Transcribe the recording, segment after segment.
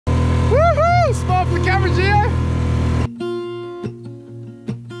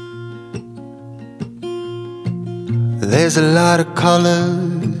There's a lot of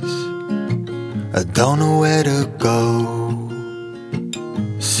colors, I don't know where to go.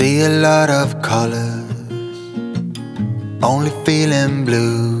 See a lot of colors, only feeling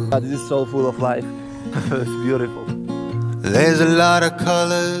blue. This is so full of life. It's beautiful. There's a lot of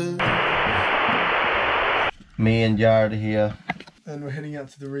colors. Me and Jared here. And we're heading out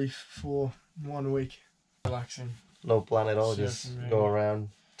to the reef for 1 week. Relaxing. No plan at all, just go around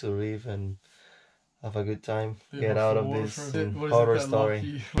to the reef and have a good time. Get out of this horror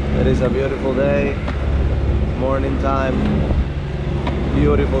story. It is a beautiful day, morning time,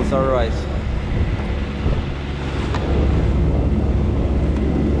 beautiful sunrise.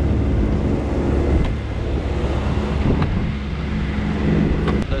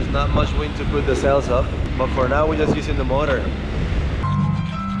 There's not much wind to put the sails up, but for now we're just using the motor.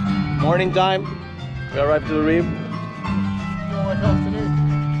 Morning time, we arrived to the reef. More like afternoon.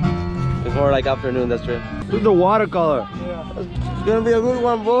 It's more like afternoon, that's true. Look at the watercolor. Yeah. It's gonna be a good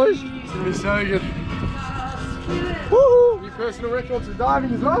one, boys. It's gonna be so good. Woohoo! New personal records for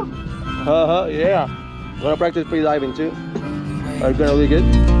diving as well. Yeah. I'm gonna practice pre-diving too. It's gonna be good.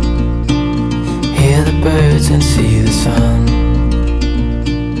 Hear the birds and see the sun.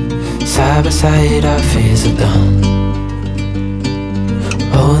 Side by side our fears are done.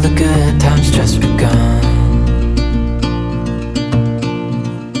 All the good times just begun.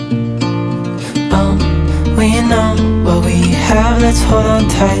 We know what we have, let's hold on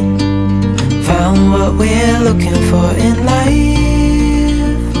tight. Found what we're looking for in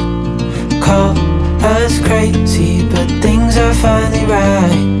life. Call us crazy, but things are finally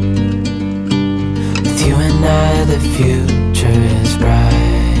right. With you and I, the future is bright.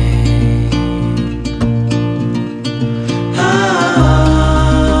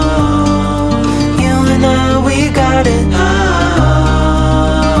 You and I, we got it.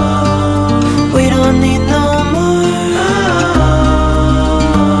 We don't need no more.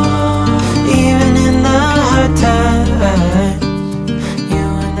 Even in the hard times, you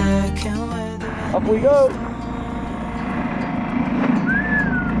and I can weather. Up we go.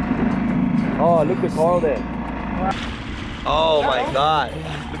 Oh, look at the coral there. Oh my god.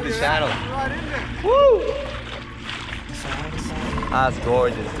 Look at the shadow. Woo! That's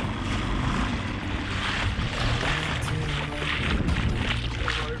gorgeous.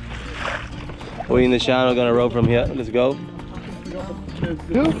 We're in the channel, gonna row from here. Let's go.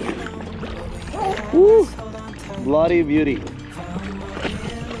 Woo! Bloody beauty.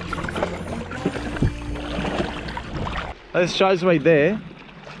 There's sharks right there.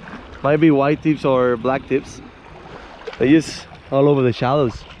 Might be white tips or black tips. They're just all over the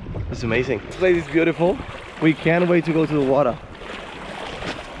shallows. It's amazing. This place is beautiful. We can't wait to go to the water.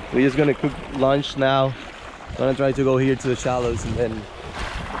 We're just gonna cook lunch now. Gonna try to go here to the shallows and then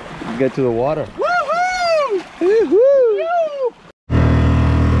get to the water. Woohoo! Woohoo!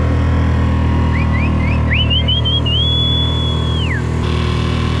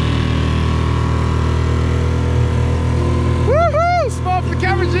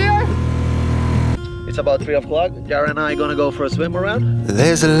 It's about 3 o'clock. Jared and I are gonna go for a swim around.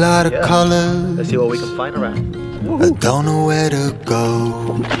 There's a lot of colors, Let's see what we can find around. I don't know where to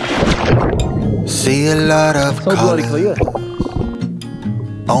go. See a lot of So bloody colors,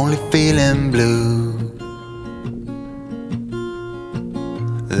 clear. only feeling blue.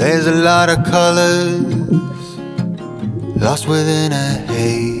 There's a lot of colors, lost within a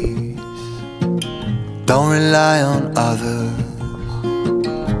haze. Don't rely on others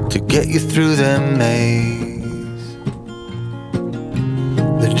to get you through the maze.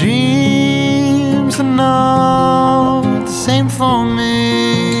 The dreams are not the same for me.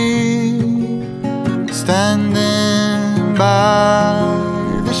 Standing by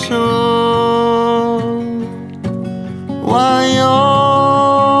the shore while you're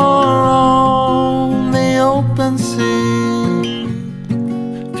on the open sea,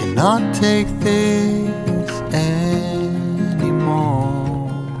 cannot take this anymore.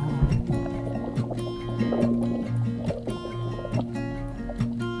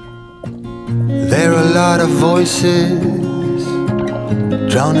 There are a lot of voices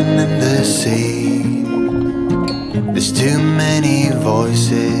drowning in the sea. There's too many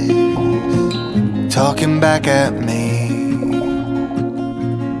voices talking back at me.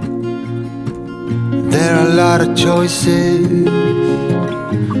 There are a lot of choices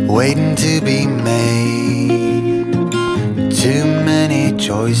waiting to be made. Too many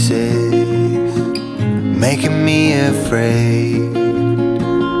choices making me afraid.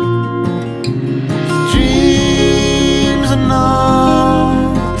 Dreams are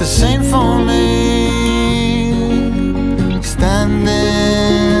not the same for me.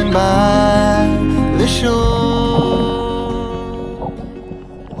 Standing by the shore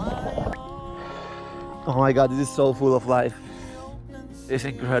my god, this is so full of life. It's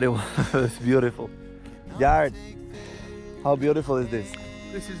incredible. It's beautiful. Jared, how beautiful is this?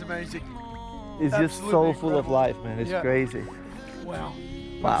 This is amazing. It's just so full of life, man. It's crazy. Wow.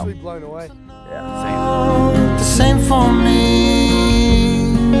 Wow. Absolutely blown away. Yeah, The same for me,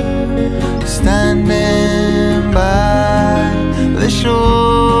 standing by the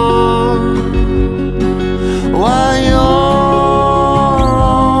shore while you're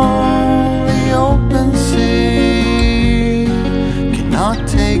on the open sea. Cannot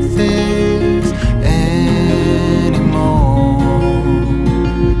take this anymore.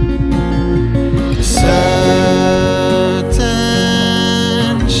 A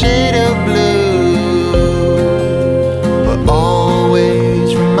certain shade of blue will always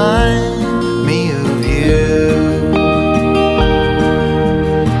remind me of you.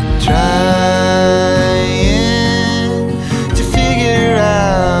 Trying to figure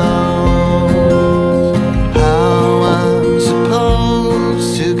out how I'm supposed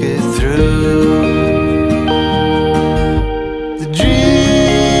to get through. The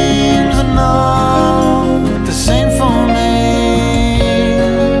dreams are not the same for me.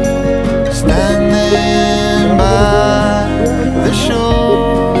 Standing by the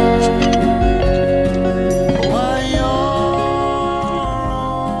shore while you're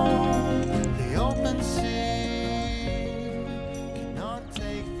on the open sea. Cannot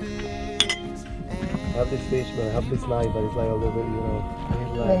take this. I have this fish, man. I have this knife, but it's like a little bit, you know.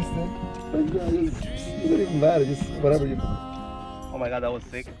 It's like, it doesn't even matter. Just whatever you. Oh my god, that was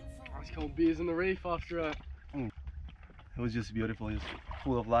sick. It's called beers on the reef after a... It was just beautiful, just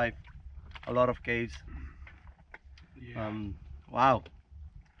full of life. A lot of caves. Yeah. Wow,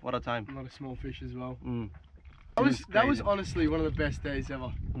 what a time. A lot of small fish as well. It was That was crazy. honestly one of the best days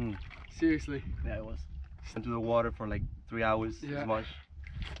ever. Seriously. Yeah, it was. Went to the water for like 3 hours Yeah. as much.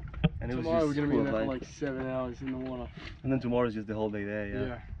 And it was Tomorrow just we're going to be full in of there for life. like 7 hours in the water. And then tomorrow's just the whole day there,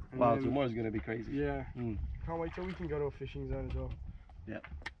 yeah. And Wow, then- tomorrow's gonna be crazy. Yeah. Mm. Can't wait till we can go to a fishing zone as well.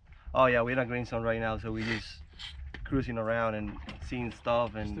 Oh yeah, we're in a green zone right now, so we're just cruising around and seeing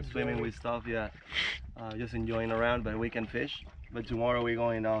stuff and Just swimming enjoying with stuff, yeah. Just enjoying around, but we can fish. But tomorrow we're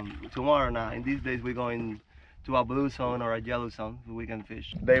going, tomorrow now, in these days we're going to a blue zone or a yellow zone, so we can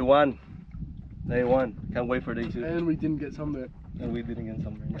fish. Day one. Can't wait for day 2. And we didn't get sunburn. And we didn't get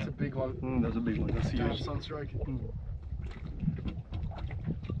something. That's a big one. That was a big one, that's Can't have huge. sunstroke.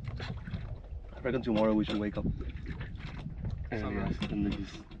 I reckon tomorrow we should wake up. Sunrise. And then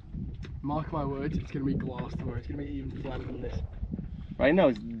just... Mark my words, it's going to be glass tomorrow. It's going to be even flatter than this. Right now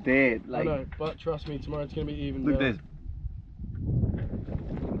it's dead. I Like, know, but trust me, tomorrow it's going to be even look better. this.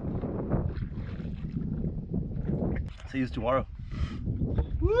 See you tomorrow.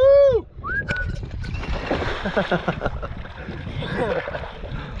 Woo!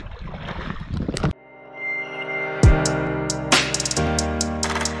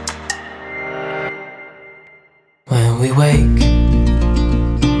 When we wake,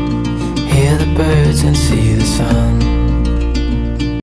 hear the birds and see the sun.